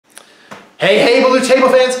Hey, Blue Table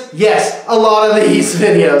fans! Yes, a lot of these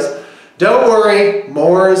videos. Don't worry,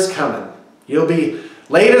 more is coming. You'll be,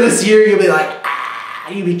 later this year, you'll be like,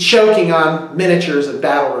 you'll be choking on miniatures and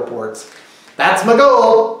battle reports. That's my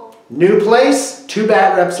goal. New place, 2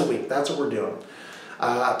 bat reps a week. That's what we're doing.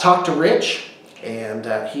 Talked to Rich,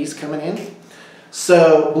 and he's coming in.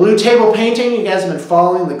 So, Blue Table Painting, you guys have been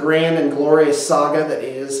following the grand and glorious saga that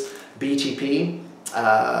is BTP.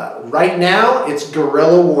 Right now, it's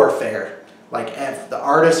guerrilla warfare. Like, if the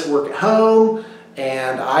artists work at home,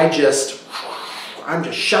 and I'm just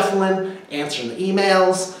shuffling, answering the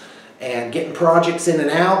emails, and getting projects in and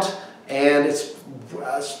out, and it's,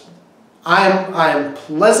 I'm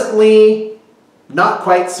pleasantly not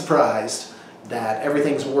quite surprised that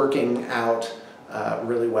everything's working out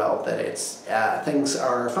really well, that it's, things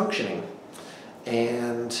are functioning.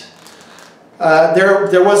 And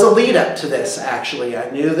there was a lead up to this, actually.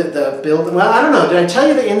 I knew that the building, well, I don't know, did I tell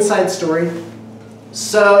you the inside story?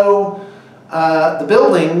 So, the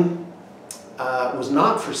building was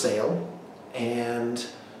not for sale, and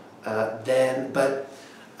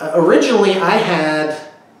originally I had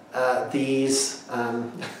these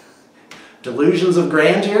delusions of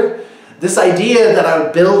grandeur. This idea that I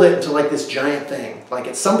would build it into like this giant thing. Like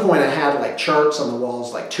at some point I had like charts on the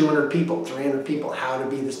walls, like 200 people, 300 people, how to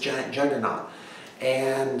be this giant juggernaut.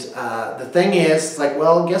 And the thing is, like,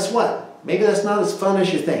 well, guess what? Maybe that's not as fun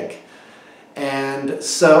as you think. And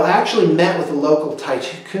so I actually met with a local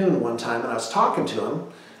tycoon one time, and I was talking to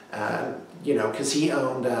him, you know, because he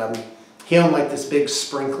owned like this big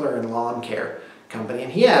sprinkler and lawn care company,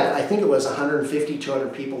 and he had, I think it was 150,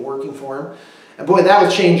 200 people working for him. And boy, that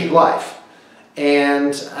would change your life.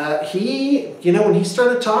 And he, you know, when he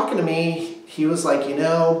started talking to me, he was like, you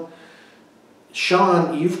know,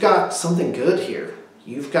 Shawn, you've got something good here.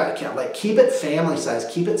 You've got, like, keep it family size,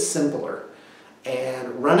 keep it simpler,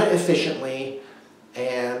 and run it efficiently,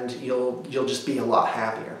 and you'll just be a lot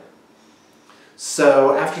happier.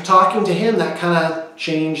 So after talking to him, that kind of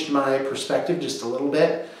changed my perspective just a little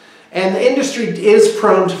bit. And the industry is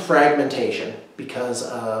prone to fragmentation because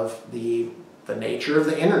of the nature of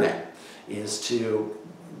the internet, is to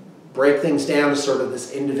break things down to sort of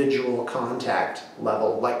this individual contact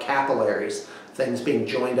level, like capillaries, things being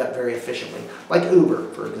joined up very efficiently, like Uber,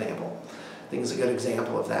 for example. I think is a good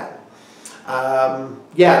example of that.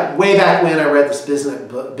 Yeah, way back when I read this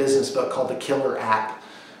business book called The Killer App,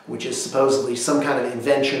 which is supposedly some kind of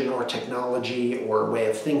invention or technology or way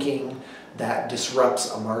of thinking that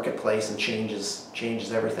disrupts a marketplace and changes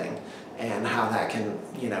everything, and how that can,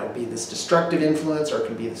 you know, be this destructive influence or it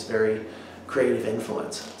can be this very creative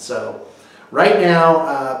influence. So right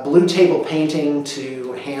now, Blue Table Painting,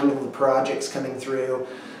 to handle the projects coming through,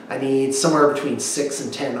 I need somewhere between 6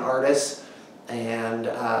 and 10 artists, and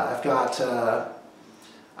I've got some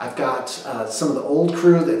of the old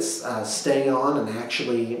crew that's staying on and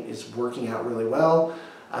actually is working out really well.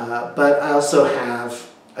 But I also have,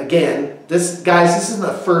 again, this isn't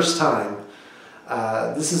the first time.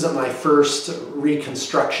 This isn't my first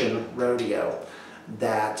reconstruction rodeo.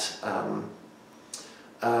 That,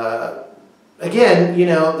 again, you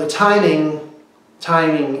know, the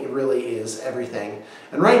timing really is everything.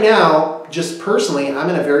 And right now, just personally, I'm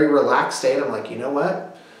in a very relaxed state. I'm like, you know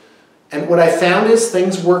what? And what I found is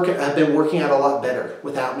things have been working out a lot better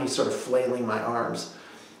without me sort of flailing my arms.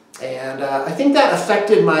 And I think that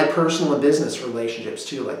affected my personal and business relationships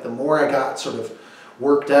too. Like the more I got sort of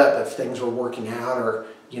worked up if things were working out, or,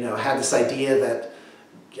 you know, had this idea that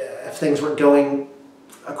if things weren't going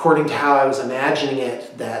according to how I was imagining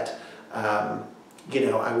it, that, you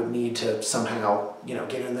know, I would need to somehow, you know,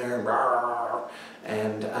 get in there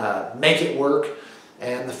and make it work.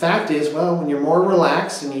 And the fact is, well, when you're more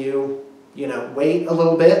relaxed and you know, wait a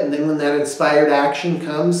little bit, and then when that inspired action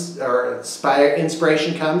comes, or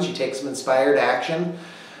inspiration comes, you take some inspired action.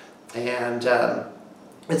 And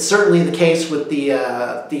it's certainly the case with the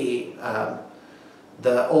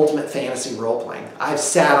ultimate fantasy role-playing. I've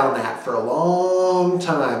sat on that for a long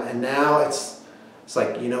time, and now it's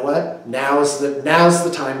like, you know what? Now's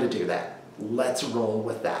the time to do that. Let's roll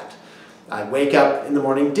with that. I wake up in the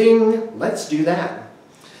morning, ding, let's do that.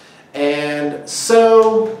 And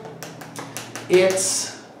so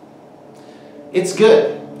it's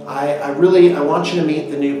good. I want you to meet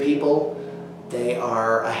the new people.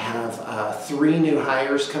 I have 3 new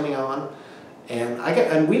hires coming on,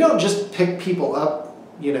 and we don't just pick people up,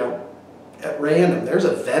 you know, at random. There's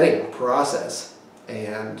a vetting process,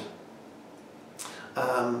 and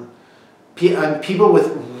people with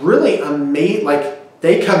really amazing, like,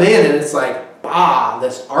 they come in and it's like, bah,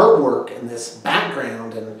 this artwork and this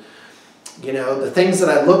background, and you know, the things that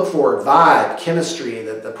I look for, vibe, chemistry,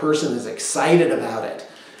 that the person is excited about it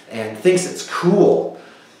and thinks it's cool.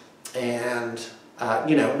 And,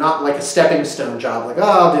 you know, not like a stepping stone job, like, oh,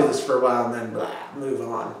 I'll do this for a while and then blah, move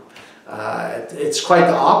on. It's quite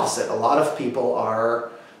the opposite. A lot of people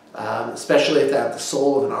are, especially if they have the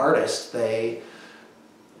soul of an artist, they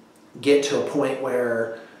get to a point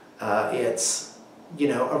where it's, you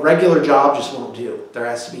know, a regular job just won't do. There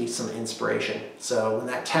has to be some inspiration. So when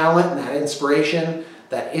that talent and that inspiration,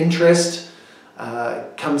 that interest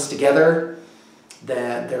comes together,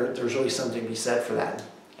 then there's really something to be said for that.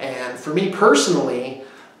 And for me personally,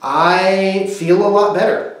 I feel a lot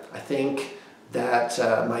better. I think that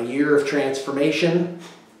my year of transformation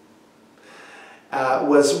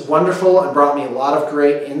was wonderful and brought me a lot of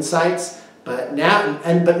great insights. But now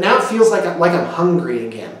it feels like I'm hungry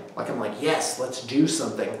again. Like I'm like, yes, let's do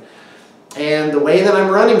something. And the way that I'm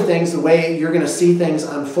running things, the way you're going to see things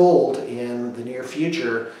unfold in the near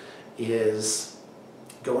future is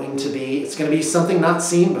going to be, it's going to be something not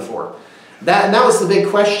seen before. And that was the big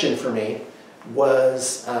question for me,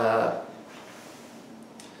 was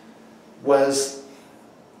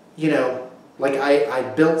you know, like I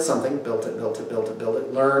built something, built it,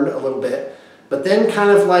 learned a little bit, but then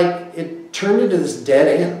kind of like it turned into this dead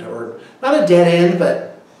end, or not a dead end, but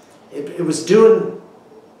it was doing,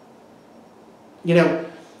 you know,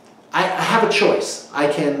 I have a choice. I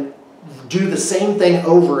can do the same thing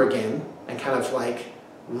over again and kind of like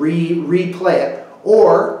replay it,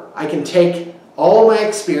 or I can take all my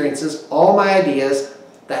experiences, all my ideas,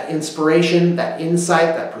 that inspiration, that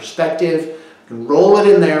insight, that perspective, and roll it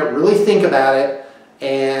in there, really think about it,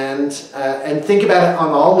 and think about it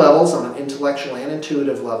on all levels, on an intellectual and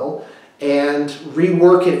intuitive level, and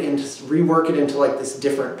rework it into like this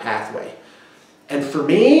different pathway. And for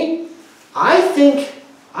me, I think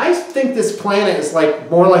this planet is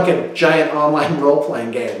like more like a giant online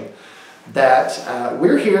role-playing game. That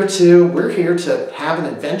we're here to have an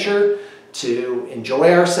adventure, to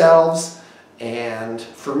enjoy ourselves, and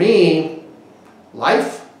for me,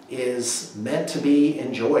 life is meant to be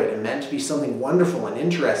enjoyed and meant to be something wonderful and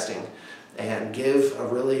interesting, and give a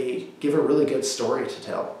really good story to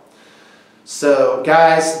tell. So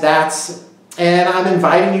guys, and I'm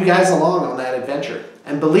inviting you guys along on that adventure.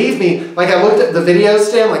 And believe me, like I looked at the videos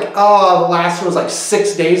today, I'm like, oh, the last one was like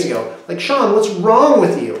 6 days ago. Like, Shawn, what's wrong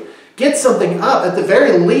with you? Get something up. At the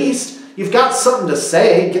very least, you've got something to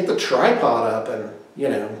say. Get the tripod up and, you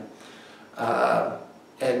know,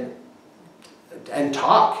 and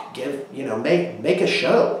talk. Make a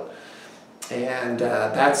show. And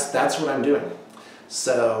that's what I'm doing.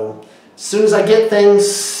 So as soon as I get things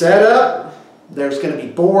set up, there's going to be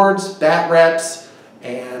boards, bat reps,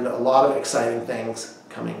 and a lot of exciting things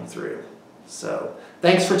coming through. So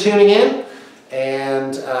thanks for tuning in.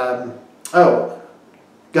 And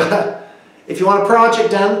if you want a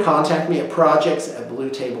project done, contact me at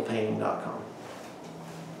projects@bluetablepainting.com.